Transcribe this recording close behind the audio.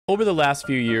Over the last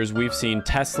few years, we've seen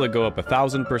Tesla go up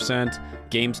 1,000%,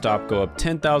 GameStop go up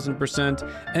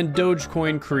 10,000%, and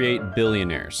Dogecoin create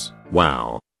billionaires.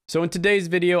 Wow. So in today's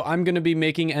video, I'm going to be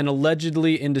making an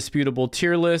allegedly indisputable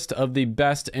tier list of the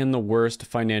best and the worst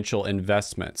financial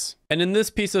investments. And in this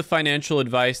piece of financial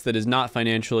advice that is not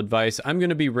financial advice, I'm going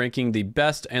to be ranking the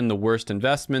best and the worst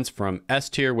investments from S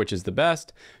tier, which is the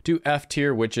best, to F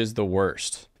tier, which is the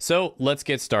worst. So let's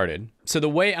get started. So the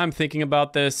way I'm thinking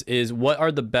about this is, what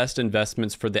are the best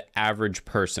investments for the average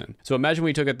person? So imagine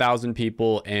we took 1,000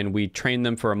 people and we trained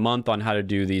them for a month on how to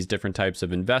do these different types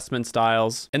of investment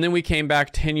styles. And then we came back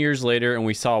 10 years later and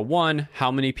we saw, one,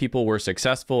 how many people were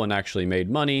successful and actually made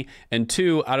money, and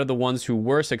two, out of the ones who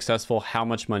were successful, how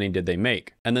much money did they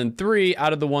make? And then three,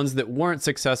 out of the ones that weren't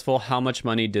successful, how much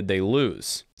money did they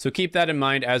lose? So keep that in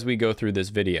mind as we go through this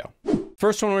video.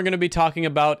 First one we're going to be talking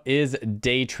about is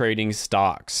day trading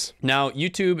stocks. Now,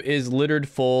 YouTube is littered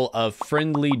full of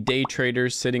friendly day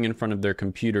traders sitting in front of their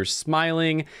computers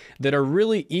smiling that are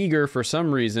really eager for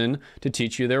some reason to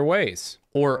teach you their ways.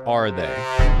 Or are they?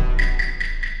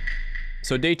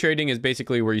 So day trading is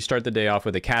basically where you start the day off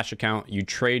with a cash account, you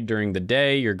trade during the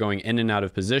day, you're going in and out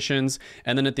of positions,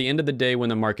 and then at the end of the day when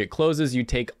the market closes, you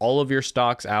take all of your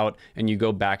stocks out and you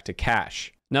go back to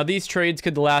cash. Now, these trades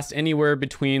could last anywhere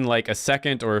between like a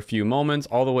second or a few moments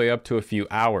all the way up to a few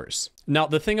hours. Now,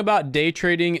 the thing about day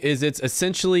trading is it's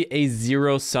essentially a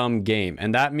zero-sum game,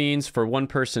 and that means for one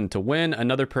person to win,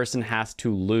 another person has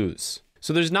to lose.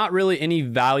 So there's not really any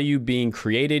value being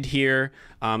created here.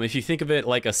 If you think of it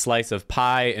like a slice of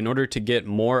pie, in order to get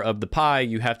more of the pie,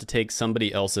 you have to take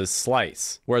somebody else's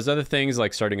slice. Whereas other things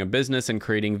like starting a business and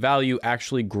creating value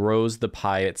actually grows the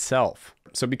pie itself.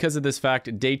 So because of this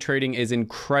fact, day trading is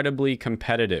incredibly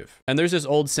competitive. And there's this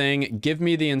old saying, give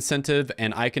me the incentive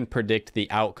and I can predict the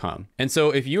outcome. And so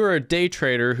if you are a day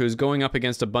trader who's going up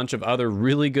against a bunch of other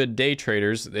really good day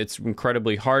traders, it's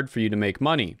incredibly hard for you to make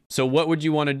money. So what would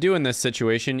you want to do in this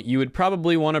situation? You would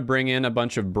probably want to bring in a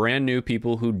bunch of brand new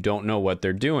people who don't know what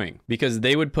they're doing, because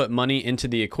they would put money into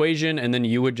the equation and then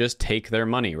you would just take their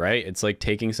money, right? It's like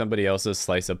taking somebody else's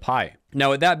slice of pie.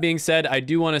 Now, with that being said, I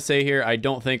do want to say here, I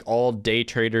don't think all day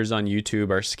traders on YouTube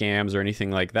are scams or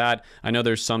anything like that. I know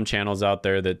there's some channels out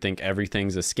there that think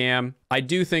everything's a scam. I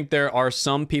do think there are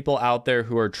some people out there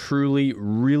who are truly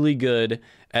really good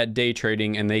at day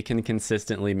trading and they can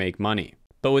consistently make money.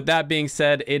 But with that being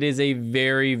said, it is a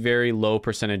very, very low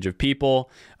percentage of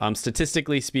people.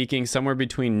 Statistically speaking, somewhere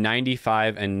between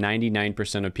 95 and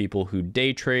 99% of people who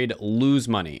day trade lose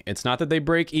money. It's not that they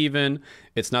break even.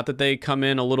 It's not that they come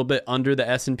in a little bit under the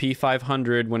S&P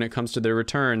 500 when it comes to their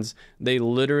returns. They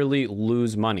literally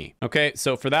lose money. Okay,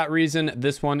 so for that reason,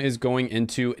 this one is going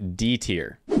into D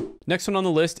tier. Next one on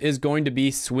the list is going to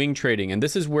be swing trading, and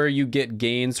this is where you get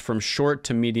gains from short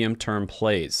to medium term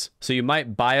plays. So you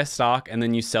might buy a stock and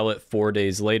then you sell it 4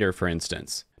 days later, for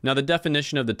instance. Now, the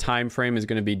definition of the time frame is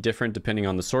going to be different depending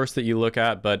on the source that you look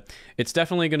at, but it's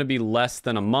definitely going to be less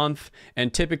than a month,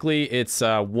 and typically it's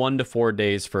 1 to 4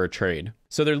 days for a trade.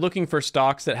 So they're looking for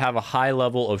stocks that have a high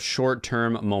level of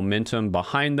short-term momentum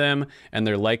behind them, and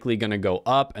they're likely going to go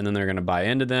up, and then they're going to buy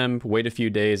into them, wait a few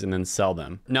days, and then sell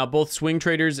them. Now, both swing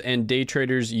traders and day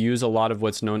traders use a lot of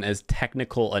what's known as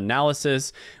technical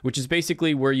analysis, which is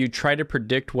basically where you try to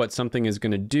predict what something is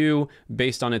going to do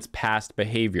based on its past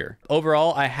behavior.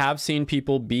 Overall, I have seen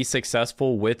people be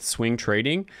successful with swing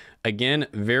trading. Again,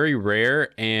 very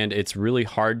rare, and it's really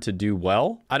hard to do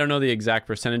well. I don't know the exact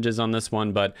percentages on this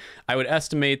one, but I would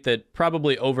estimate that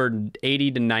probably over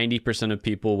 80 to 90% of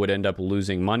people would end up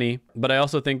losing money. But I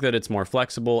also think that it's more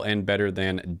flexible and better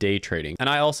than day trading. And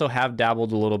I also have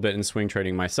dabbled a little bit in swing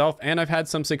trading myself, and I've had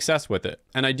some success with it.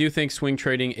 And I do think swing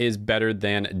trading is better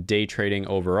than day trading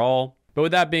overall. But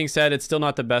with that being said, it's still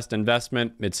not the best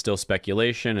investment. It's still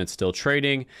speculation. It's still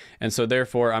trading. And so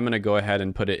therefore, I'm going to go ahead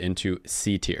and put it into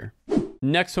C tier.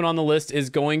 Next one on the list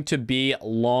is going to be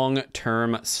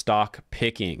long-term stock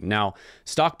picking. Now,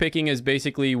 stock picking is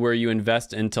basically where you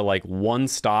invest into like one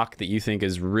stock that you think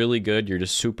is really good. You're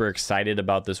just super excited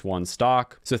about this one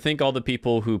stock. So think all the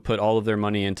people who put all of their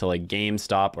money into like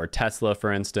GameStop or Tesla,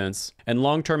 for instance. And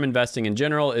long-term investing in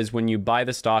general is when you buy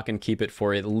the stock and keep it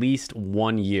for at least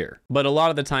 1 year. But a lot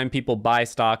of the time people buy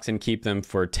stocks and keep them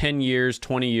for 10 years,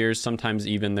 20 years, sometimes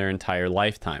even their entire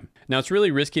lifetime. Now, it's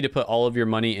really risky to put all of your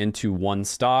money into one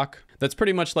stock. That's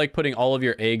pretty much like putting all of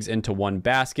your eggs into one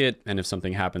basket. And if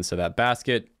something happens to that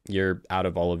basket, you're out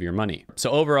of all of your money.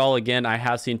 So overall, again, I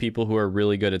have seen people who are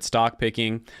really good at stock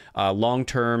picking.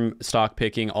 Long-term stock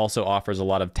picking also offers a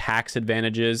lot of tax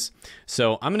advantages.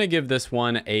 So I'm going to give this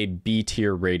one a B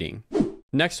tier rating.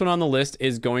 Next one on the list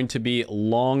is going to be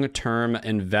long-term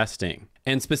investing.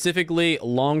 and specifically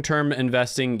long-term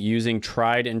investing using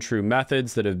tried and true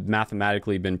methods that have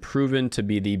mathematically been proven to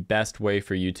be the best way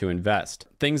for you to invest.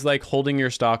 Things like holding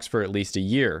your stocks for at least a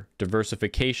year,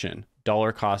 diversification,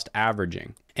 dollar cost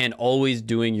averaging, and always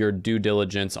doing your due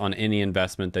diligence on any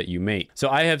investment that you make. So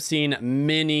I have seen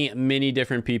many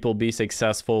different people be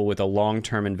successful with a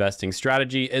long-term investing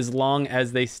strategy as long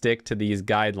as they stick to these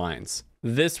guidelines.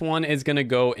 This one is going to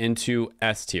go into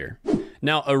S tier.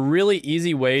 Now, a really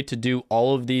easy way to do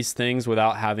all of these things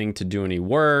without having to do any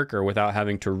work or without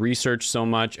having to research so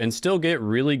much and still get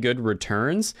really good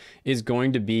returns is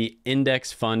going to be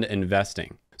index fund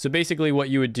investing. So basically what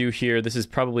you would do here, this is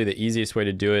probably the easiest way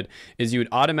to do it, is you would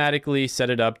automatically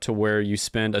set it up to where you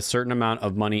spend a certain amount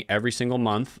of money every single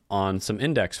month on some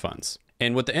index funds.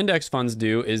 And what the index funds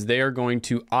do is they are going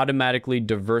to automatically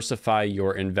diversify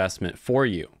your investment for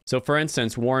you. So for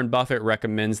instance, Warren Buffett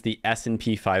recommends the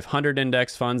S&P 500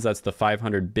 index funds. That's the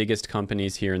 500 biggest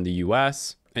companies here in the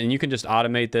US. And you can just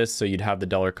automate this so you'd have the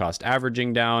dollar cost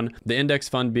averaging down. The index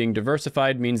fund being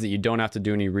diversified means that you don't have to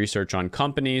do any research on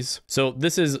companies. So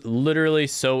this is literally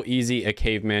so easy a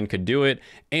caveman could do it,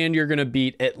 and you're gonna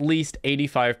beat at least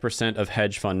 85% of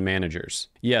hedge fund managers.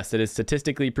 Yes, it is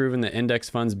statistically proven that index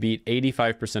funds beat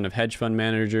 85% of hedge fund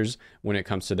managers when it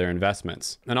comes to their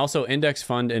investments. And also index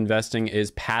fund investing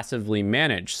is passively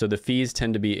managed, so the fees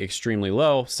tend to be extremely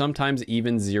low, sometimes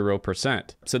even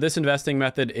 0%. So this investing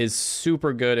method is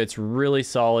super good. It's really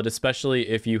solid, especially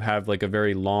if you have like a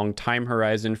very long time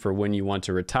horizon for when you want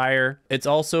to retire. It's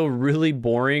also really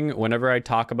boring. Whenever I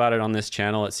talk about it on this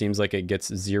channel, it seems like it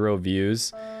gets 0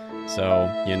 views.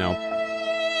 So, you know,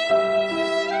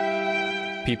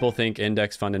 people think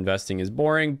index fund investing is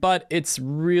boring, but it's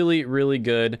really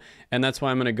good. And that's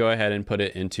why I'm going to go ahead and put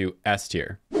it into S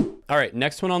tier. All right,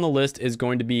 next one on the list is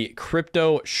going to be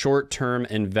crypto short-term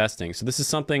investing. So this is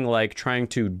something like trying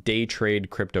to day trade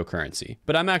cryptocurrency,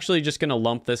 but I'm actually just gonna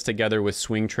lump this together with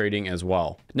swing trading as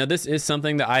well. Now, this is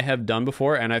something that I have done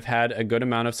before and I've had a good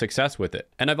amount of success with it.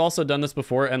 And I've also done this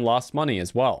before and lost money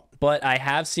as well. But I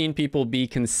have seen people be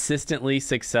consistently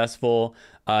successful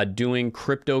doing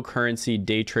cryptocurrency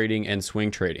day trading and swing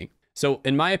trading. So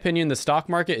in my opinion, the stock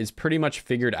market is pretty much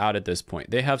figured out at this point.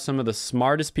 They have some of the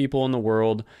smartest people in the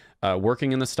world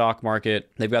working in the stock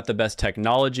market. They've got the best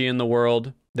technology in the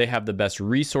world. They have the best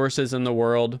resources in the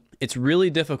world. It's really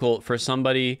difficult for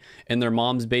somebody in their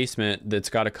mom's basement that's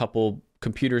got a couple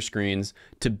computer screens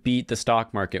to beat the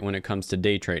stock market when it comes to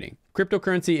day trading.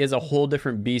 Cryptocurrency is a whole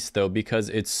different beast though, because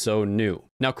it's so new.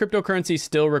 Now, cryptocurrency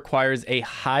still requires a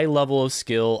high level of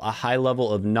skill, a high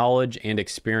level of knowledge and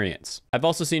experience. I've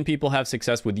also seen people have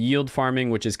success with yield farming,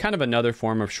 which is kind of another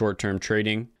form of short-term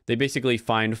trading. They basically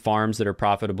find farms that are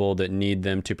profitable that need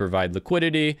them to provide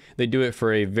liquidity. They do it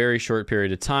for a very short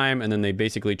period of time, and then they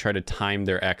basically try to time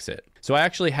their exit. So I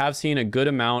actually have seen a good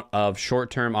amount of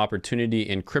short-term opportunity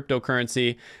in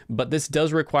cryptocurrency, but this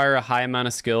does require a high amount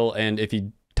of skill. And if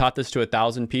you taught this to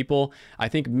 1,000 people, I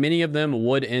think many of them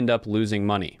would end up losing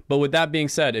money. But with that being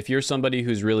said, if you're somebody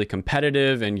who's really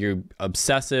competitive and you're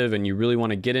obsessive and you really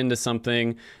want to get into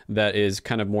something that is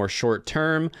kind of more short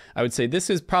term, I would say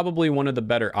this is probably one of the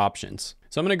better options.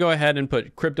 So I'm going to go ahead and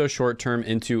put crypto short term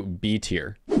into B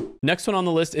tier. Next one on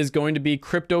the list is going to be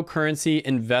cryptocurrency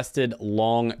invested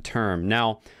long term.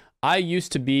 Now, I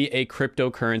used to be a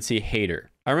cryptocurrency hater.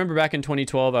 I remember back in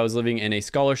 2012, I was living in a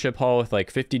scholarship hall with like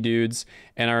 50 dudes.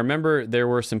 And I remember there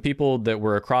were some people that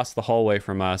were across the hallway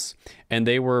from us and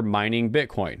they were mining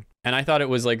Bitcoin. And I thought it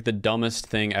was like the dumbest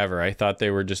thing ever. I thought they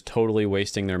were just totally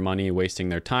wasting their money, wasting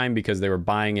their time because they were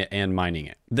buying it and mining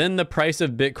it. Then the price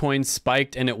of Bitcoin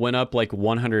spiked and it went up like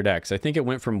 100x. I think it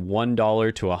went from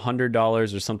 $1 to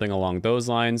 $100 or something along those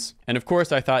lines. And of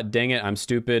course I thought, dang it, I'm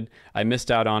stupid. I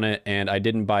missed out on it and I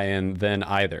didn't buy in then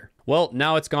either. Well,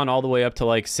 now it's gone all the way up to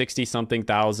like 60 something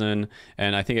thousand,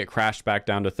 and I think it crashed back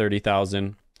down to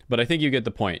 30,000. But I think you get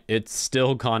the point. It's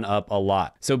still gone up a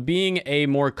lot. So being a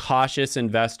more cautious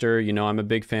investor, you know, I'm a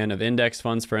big fan of index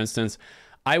funds, for instance.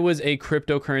 I was a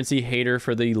cryptocurrency hater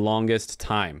for the longest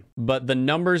time, but the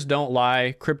numbers don't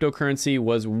lie. Cryptocurrency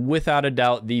was without a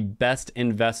doubt the best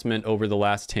investment over the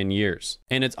last 10 years.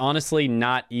 And it's honestly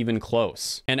not even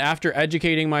close. And after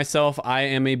educating myself, I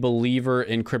am a believer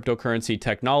in cryptocurrency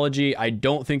technology. I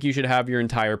don't think you should have your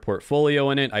entire portfolio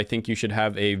in it. I think you should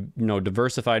have a,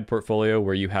 diversified portfolio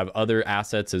where you have other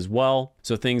assets as well.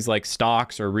 So things like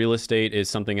stocks or real estate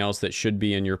is something else that should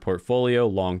be in your portfolio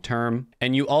long term.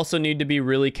 And you also need to be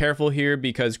really careful here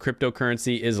because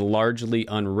cryptocurrency is largely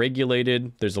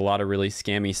unregulated. There's a lot of really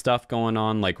scammy stuff going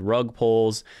on, like rug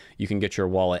pulls. You can get your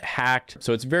wallet hacked.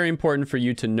 So it's very important for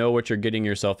you to know what you're getting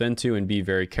yourself into and be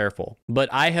very careful. But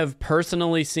I have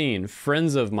personally seen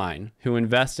friends of mine who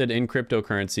invested in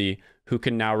cryptocurrency who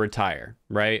can now retire,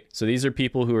 right? So these are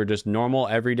people who are just normal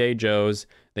everyday Joes.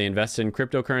 They invested in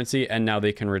cryptocurrency and now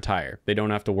they can retire. They don't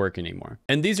have to work anymore.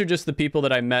 And these are just the people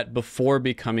that I met before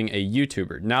becoming a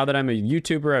YouTuber. Now that I'm a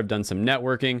YouTuber, I've done some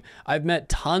networking. I've met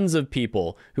tons of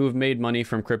people who have made money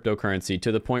from cryptocurrency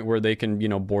to the point where they can,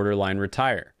 borderline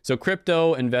retire. So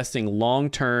crypto investing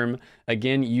long-term,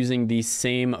 again, using these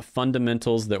same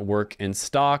fundamentals that work in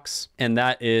stocks, and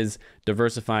that is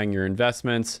diversifying your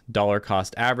investments, dollar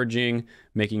cost averaging,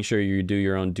 making sure you do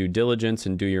your own due diligence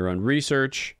and do your own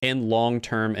research, and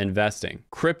long-term investing.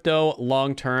 Crypto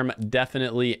long-term,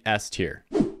 definitely S tier.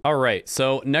 All right,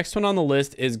 so next one on the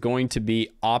list is going to be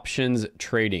options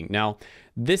trading. Now,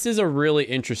 this is a really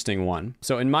interesting one.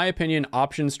 So in my opinion,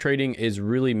 options trading is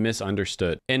really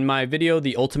misunderstood. In my video,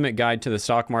 The Ultimate Guide to the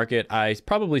Stock Market, I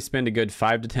probably spend a good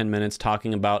 5 to 10 minutes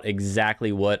talking about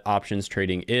exactly what options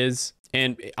trading is.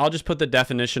 And I'll just put the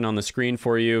definition on the screen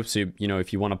for you. So,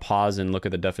 if you want to pause and look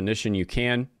at the definition, you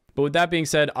can. But with that being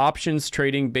said, options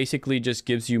trading basically just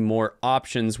gives you more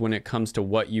options when it comes to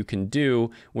what you can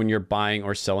do when you're buying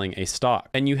or selling a stock.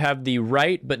 And you have the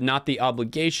right, but not the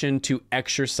obligation to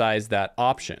exercise that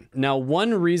option. Now,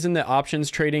 one reason that options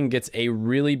trading gets a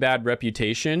really bad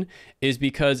reputation is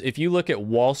because if you look at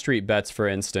Wall Street bets, for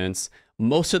instance,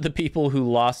 most of the people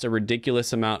who lost a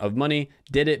ridiculous amount of money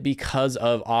did it because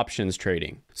of options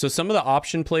trading. So some of the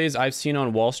option plays I've seen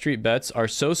on Wall Street bets are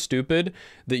so stupid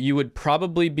that you would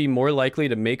probably be more likely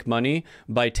to make money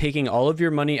by taking all of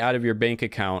your money out of your bank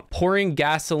account, pouring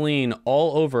gasoline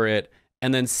all over it,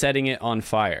 and then setting it on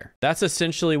fire. That's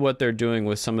essentially what they're doing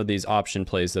with some of these option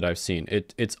plays that I've seen.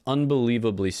 It's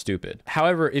unbelievably stupid.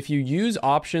 However, if you use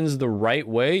options the right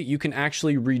way, you can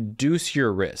actually reduce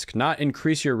your risk, not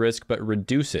increase your risk, but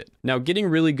reduce it. Now, getting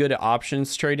really good at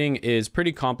options trading is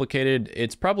pretty complicated.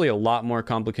 It's probably a lot more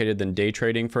complicated than day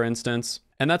trading, for instance.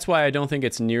 And that's why I don't think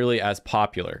it's nearly as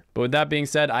popular. But with that being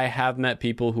said, I have met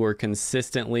people who are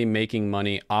consistently making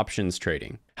money options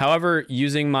trading. However,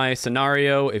 using my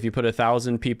scenario, if you put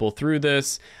 1,000 people through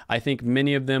this, I think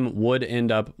many of them would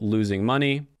end up losing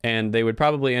money, and they would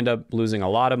probably end up losing a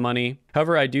lot of money.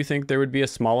 However, I do think there would be a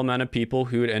small amount of people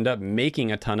who would end up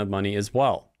making a ton of money as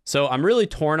well. So I'm really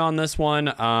torn on this one.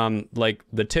 Like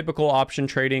the typical option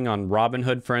trading on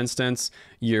Robinhood, for instance,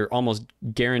 you're almost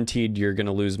guaranteed you're going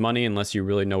to lose money unless you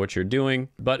really know what you're doing.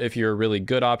 But if you're a really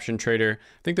good option trader,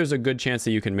 I think there's a good chance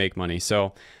that you can make money.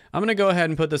 So I'm going to go ahead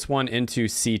and put this one into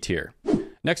C tier.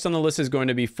 Next on the list is going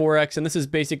to be Forex, and this is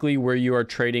basically where you are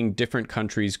trading different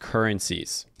countries'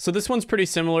 currencies. So this one's pretty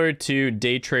similar to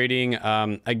day trading.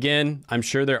 Again, I'm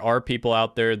sure there are people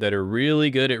out there that are really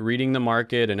good at reading the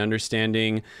market and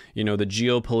understanding, the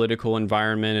geopolitical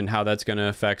environment and how that's going to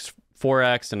affect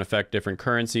Forex and affect different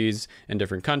currencies in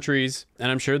different countries.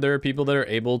 And I'm sure there are people that are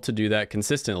able to do that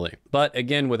consistently. But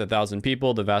again, with 1,000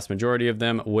 people, the vast majority of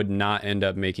them would not end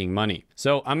up making money.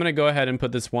 So I'm going to go ahead and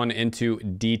put this one into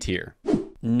D tier.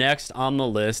 Next on the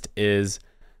list is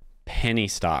penny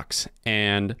stocks.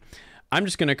 And I'm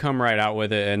just going to come right out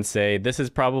with it and say this is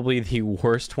probably the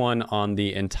worst one on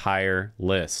the entire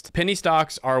list. Penny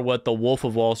stocks are what the Wolf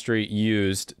of Wall Street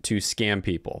used to scam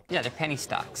people. Yeah, they're penny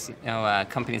stocks.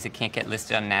 Companies that can't get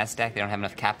listed on NASDAQ, they don't have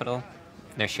enough capital,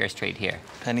 their shares trade here.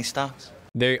 Penny stocks?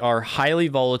 They are highly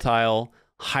volatile,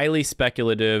 highly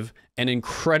speculative, and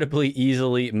incredibly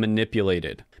easily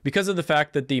manipulated. Because of the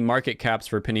fact that the market caps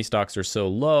for penny stocks are so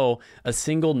low, a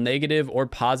single negative or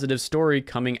positive story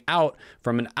coming out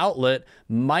from an outlet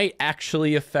might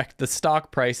actually affect the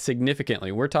stock price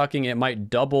significantly. We're talking it might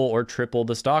double or triple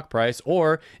the stock price,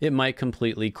 or it might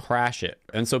completely crash it.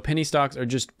 And so penny stocks are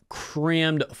just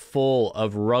crammed full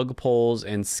of rug pulls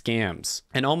and scams.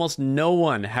 And almost no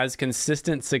one has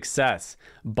consistent success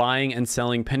buying and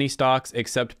selling penny stocks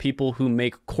except people who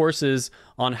make courses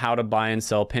on how to buy and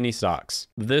sell penny stocks.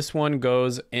 This one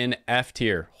goes in F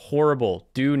tier. Horrible.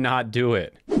 Do not do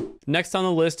it. Next on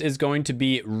the list is going to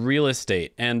be real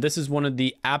estate. And this is one of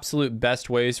the absolute best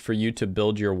ways for you to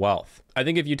build your wealth. I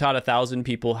think if you taught 1,000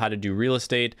 people how to do real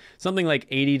estate, something like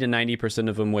 80 to 90%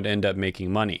 of them would end up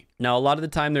making money. Now, a lot of the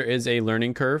time there is a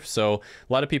learning curve, so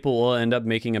a lot of people will end up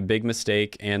making a big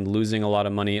mistake and losing a lot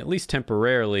of money, at least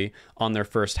temporarily, on their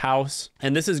first house.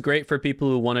 And this is great for people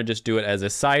who want to just do it as a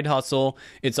side hustle.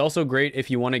 It's also great if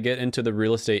you want to get into the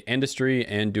real estate industry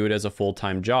and do it as a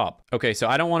full-time job. Okay, so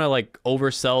I don't want to like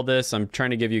oversell this. I'm trying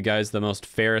to give you guys the most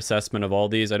fair assessment of all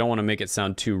these. I don't want to make it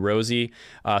sound too rosy.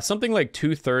 Something like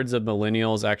 2/3 of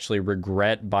millennials actually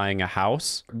regret buying a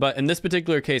house. But in this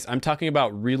particular case, I'm talking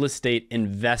about real estate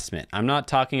investment. I'm not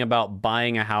talking about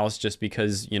buying a house just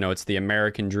because, you know, it's the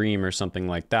American dream or something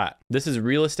like that. This is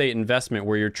real estate investment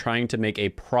where you're trying to make a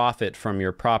profit from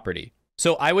your property.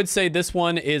 So I would say this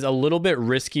one is a little bit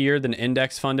riskier than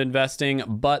index fund investing,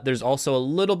 but there's also a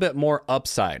little bit more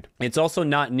upside. It's also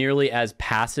not nearly as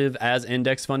passive as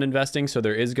index fund investing, so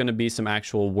there is going to be some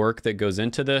actual work that goes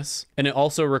into this. And it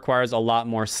also requires a lot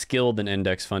more skill than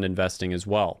index fund investing as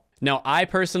well. Now, I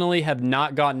personally have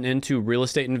not gotten into real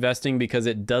estate investing because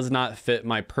it does not fit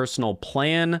my personal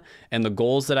plan and the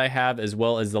goals that I have, as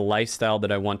well as the lifestyle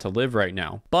that I want to live right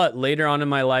now. But later on in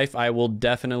my life, I will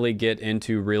definitely get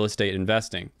into real estate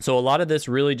investing. So a lot of this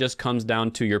really just comes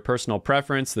down to your personal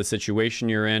preference, the situation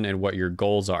you're in, and what your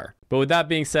goals are. But with that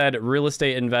being said, real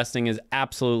estate investing is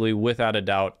absolutely, without a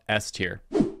doubt, S tier.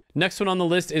 Next one on the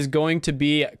list is going to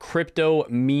be crypto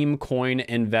meme coin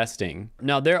investing.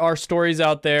 Now, there are stories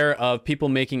out there of people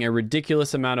making a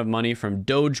ridiculous amount of money from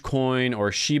Dogecoin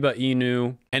or Shiba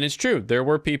Inu. And it's true, there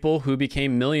were people who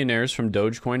became millionaires from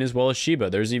Dogecoin as well as Shiba.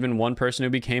 There's even one person who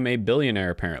became a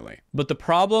billionaire apparently. But the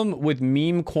problem with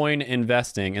meme coin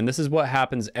investing, and this is what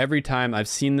happens every time, I've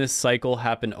seen this cycle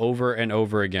happen over and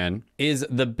over again, is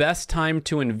the best time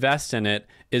to invest in it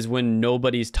is when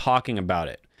nobody's talking about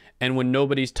it. And when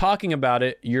nobody's talking about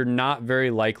it, you're not very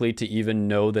likely to even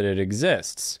know that it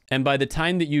exists. And by the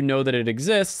time that you know that it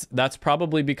exists, that's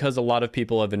probably because a lot of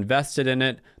people have invested in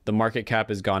it. The market cap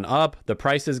has gone up, the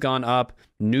price has gone up,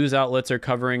 news outlets are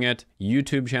covering it,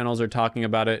 YouTube channels are talking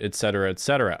about it, etc.,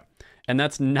 etc. And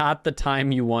that's not the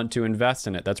time you want to invest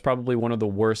in it. That's probably one of the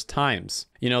worst times.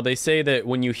 You know, they say that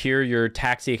when you hear your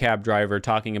taxi cab driver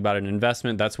talking about an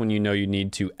investment, that's when you know you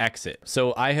need to exit.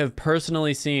 So I have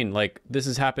personally seen, like, this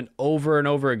has happened over and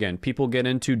over again. People get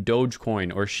into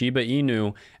Dogecoin or Shiba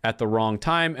Inu at the wrong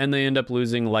time, and they end up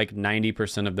losing like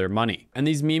 90% of their money. And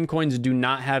these meme coins do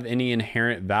not have any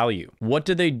inherent value. What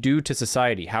do they do to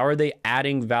society? How are they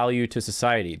adding value to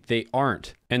society? They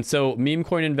aren't. And so meme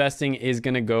coin investing is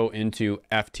going to go into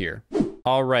F tier.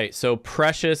 All right, so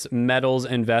precious metals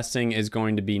investing is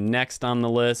going to be next on the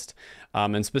list.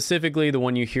 And specifically, the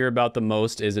one you hear about the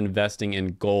most is investing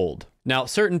in gold. Now,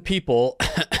 certain people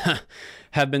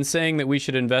have been saying that we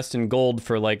should invest in gold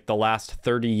for like the last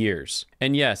 30 years.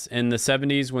 And yes, in the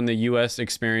 70s, when the US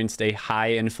experienced a high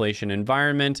inflation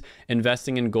environment,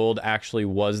 investing in gold actually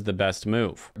was the best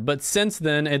move. But since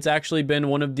then, it's actually been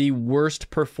one of the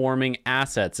worst performing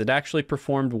assets. It actually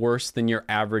performed worse than your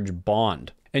average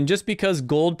bond. And just because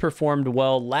gold performed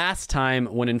well last time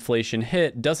when inflation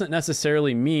hit doesn't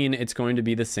necessarily mean it's going to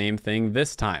be the same thing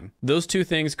this time. Those two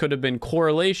things could have been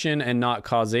correlation and not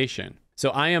causation. So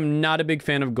I am not a big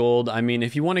fan of gold. I mean,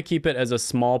 if you want to keep it as a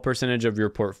small percentage of your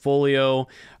portfolio,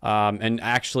 and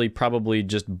actually probably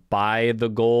just buy the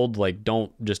gold, like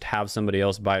don't just have somebody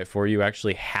else buy it for you,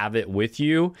 actually have it with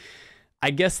you. I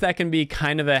guess that can be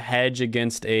kind of a hedge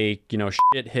against a, you know,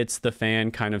 shit hits the fan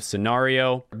kind of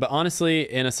scenario. But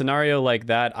honestly, in a scenario like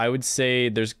that, I would say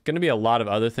there's going to be a lot of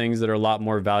other things that are a lot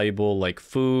more valuable, like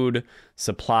food,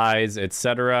 supplies,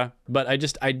 etc. But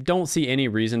I don't see any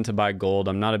reason to buy gold.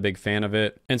 I'm not a big fan of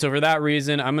it. And so for that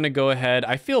reason, I'm going to go ahead.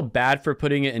 I feel bad for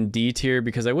putting it in D tier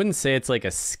because I wouldn't say it's like a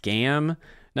scam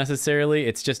necessarily.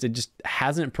 It just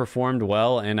hasn't performed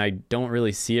well, and I don't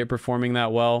really see it performing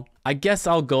that well. I guess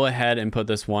I'll go ahead and put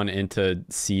this one into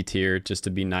C tier just to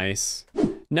be nice.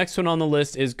 Next one on the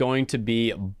list is going to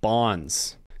be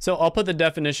bonds. So I'll put the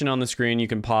definition on the screen. You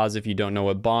can pause if you don't know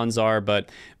what bonds are, but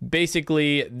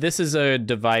basically this is a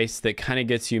device that kind of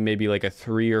gets you maybe like a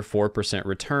 3 or 4%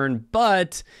 return,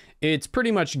 but it's pretty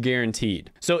much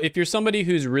guaranteed. So if you're somebody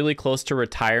who's really close to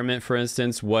retirement, for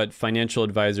instance, what financial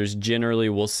advisors generally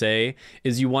will say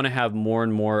is you want to have more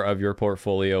and more of your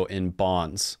portfolio in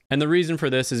bonds. And the reason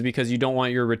for this is because you don't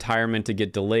want your retirement to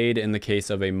get delayed in the case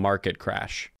of a market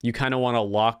crash. You kind of want to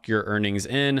lock your earnings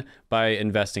in by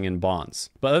investing in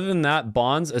bonds. But other than that,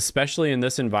 bonds, especially in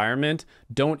this environment,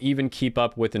 don't even keep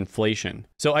up with inflation.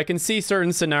 So I can see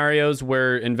certain scenarios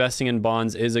where investing in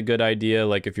bonds is a good idea,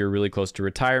 like if you're really close to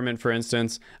retirement, retirement, for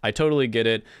instance, I totally get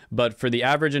it. But for the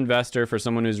average investor, for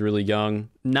someone who's really young,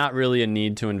 not really a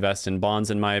need to invest in bonds,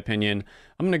 in my opinion.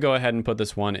 I'm going to go ahead and put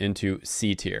this one into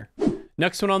C tier.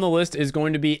 Next one on the list is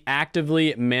going to be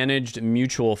actively managed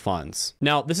mutual funds.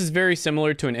 Now, this is very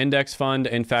similar to an index fund.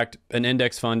 In fact, an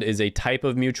index fund is a type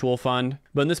of mutual fund,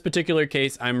 but in this particular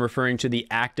case, I'm referring to the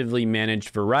actively managed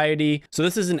variety. So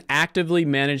this is an actively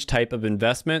managed type of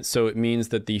investment. So it means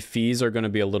that the fees are going to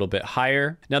be a little bit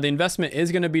higher. Now, the investment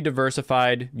is going to be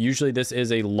diversified. Usually this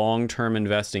is a long-term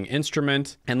investing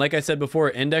instrument. And like I said before,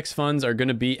 index funds are going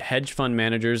to beat hedge fund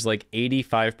managers like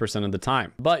 85% of the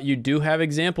time. But you do have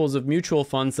examples of mutual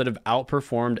funds that have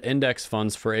outperformed index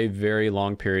funds for a very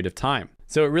long period of time.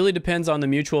 So it really depends on the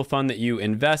mutual fund that you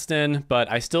invest in,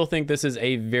 but I still think this is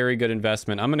a very good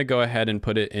investment. I'm going to go ahead and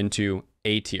put it into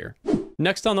A tier.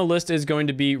 Next on the list is going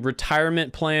to be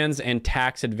retirement plans and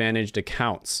tax advantaged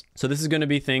accounts. So this is going to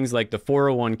be things like the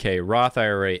 401k, Roth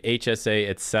IRA, HSA,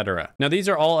 etc. Now these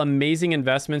are all amazing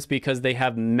investments because they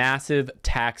have massive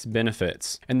tax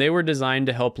benefits, and they were designed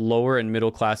to help lower and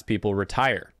middle class people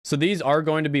retire. So these are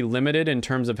going to be limited in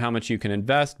terms of how much you can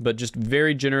invest, but just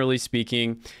very generally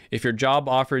speaking, if your job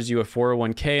offers you a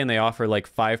 401k and they offer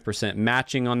like 5%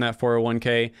 matching on that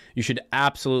 401k, you should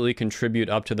absolutely contribute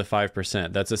up to the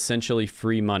 5%. That's essentially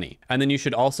free money. And then you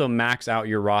should also max out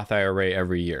your Roth IRA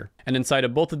every year. And inside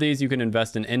of both of these, you can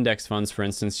invest in index funds, for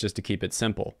instance, just to keep it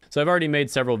simple. So I've already made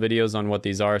several videos on what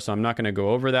these are, so I'm not going to go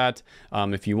over that.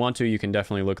 If you want to, you can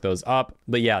definitely look those up.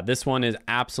 But yeah, this one is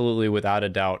absolutely without a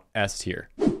doubt S tier.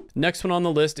 Next one on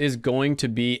the list is going to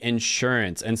be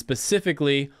insurance, and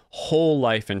specifically whole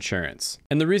life insurance.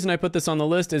 And the reason I put this on the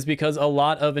list is because a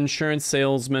lot of insurance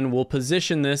salesmen will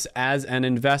position this as an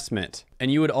investment.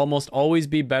 And you would almost always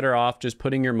be better off just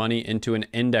putting your money into an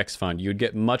index fund. You'd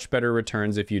get much better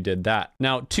returns if you did that.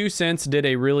 Now, 2 Cents did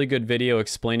a really good video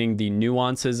explaining the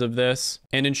nuances of this.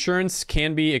 And insurance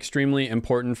can be extremely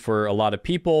important for a lot of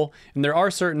people. And there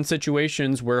are certain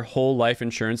situations where whole life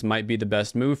insurance might be the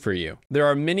best move for you. There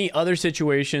are many other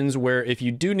situations where if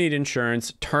you do need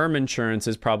insurance, term insurance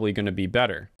is probably going to be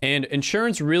better. And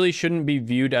insurance really shouldn't be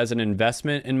viewed as an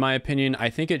investment, in my opinion.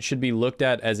 I think it should be looked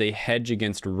at as a hedge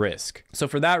against risk. So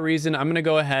for that reason, I'm going to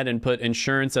go ahead and put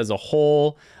insurance as a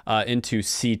whole into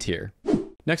C tier.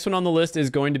 Next one on the list is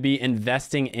going to be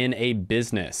investing in a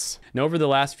business. Now, over the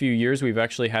last few years, we've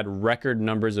actually had record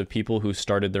numbers of people who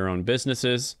started their own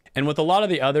businesses. And with a lot of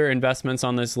the other investments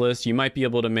on this list, you might be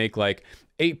able to make like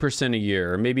 8% a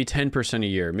year, or maybe 10% a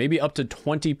year, maybe up to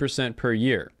 20% per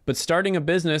year. But starting a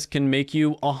business can make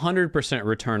you 100%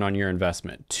 return on your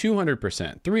investment,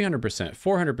 200%, 300%,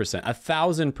 400%,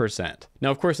 1000%.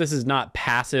 Now, of course, this is not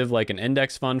passive like an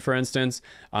index fund, for instance.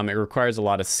 It requires a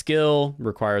lot of skill,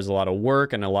 requires a lot of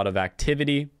work and a lot of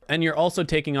activity. And you're also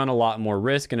taking on a lot more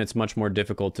risk, and it's much more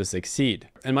difficult to succeed.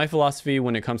 And my philosophy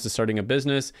when it comes to starting a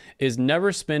business is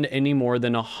never spend any more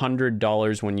than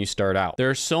 $100 when you start out. There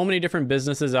are so many different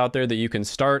businesses out there that you can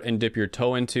start and dip your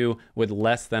toe into with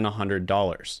less than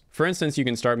 $100. For instance, you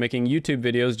can start making YouTube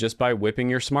videos just by whipping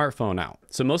your smartphone out.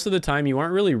 So most of the time you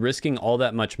aren't really risking all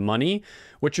that much money.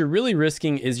 What you're really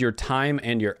risking is your time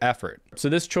and your effort. So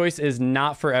this choice is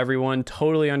not for everyone.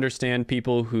 Totally understand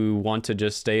people who want to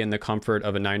just stay in the comfort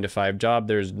of a 9-to-5 job.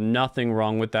 There's nothing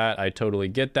wrong with that. I totally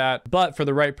get that. But for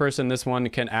the right person, this one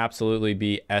can absolutely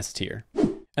be S tier.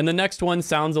 And the next one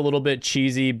sounds a little bit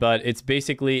cheesy, but it's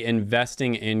basically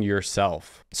investing in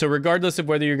yourself. So regardless of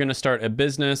whether you're going to start a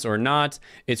business or not,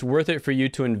 it's worth it for you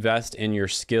to invest in your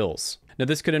skills. Now,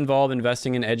 this could involve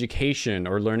investing in education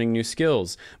or learning new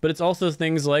skills, but it's also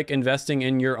things like investing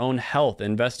in your own health,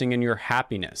 investing in your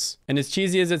happiness. And as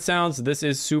cheesy as it sounds, this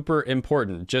is super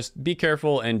important. Just be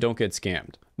careful and don't get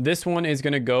scammed. This one is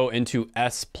going to go into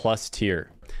S+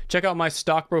 tier. Check out my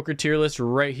stockbroker tier list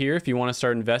right here if you want to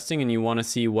start investing and you want to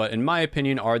see what, in my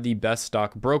opinion, are the best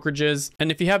stock brokerages. And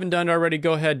if you haven't done it already,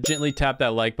 go ahead, gently tap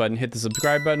that like button, hit the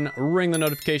subscribe button, ring the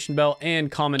notification bell,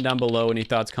 and comment down below any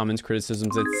thoughts, comments,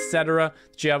 criticisms, etc.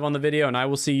 that you have on the video, and I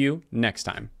will see you next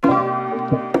time.